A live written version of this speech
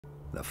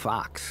the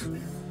fox.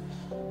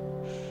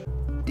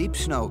 Deep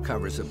snow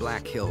covers the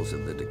Black Hills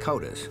of the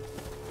Dakotas.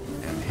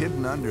 And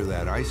hidden under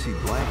that icy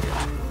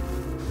blanket,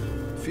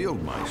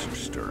 field mice are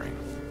stirring.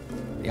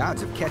 The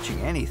odds of catching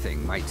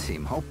anything might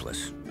seem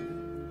hopeless,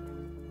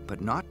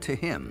 but not to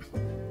him.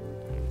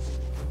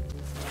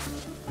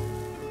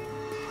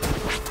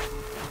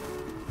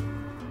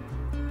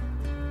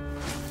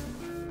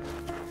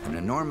 An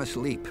enormous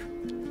leap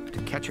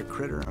to catch a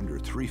critter Under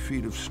 3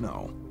 feet of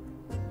snow.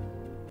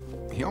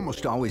 He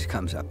almost always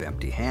comes up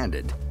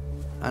empty-handed,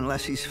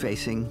 unless he's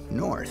facing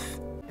north.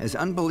 As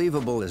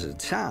unbelievable as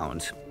it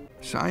sounds,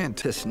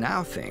 scientists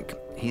now think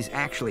he's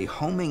actually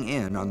homing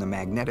in on the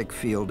magnetic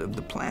field of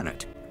the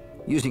planet,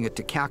 using it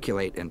to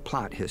calculate and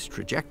plot his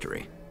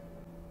trajectory.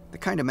 The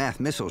kind of math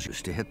missiles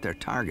used to hit their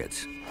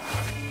targets.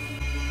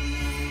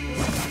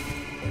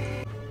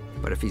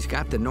 But if he's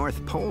got the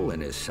North Pole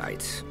in his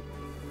sights,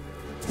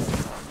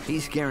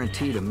 he's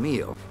guaranteed a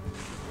meal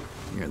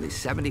nearly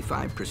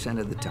 75%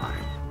 of the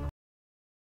time.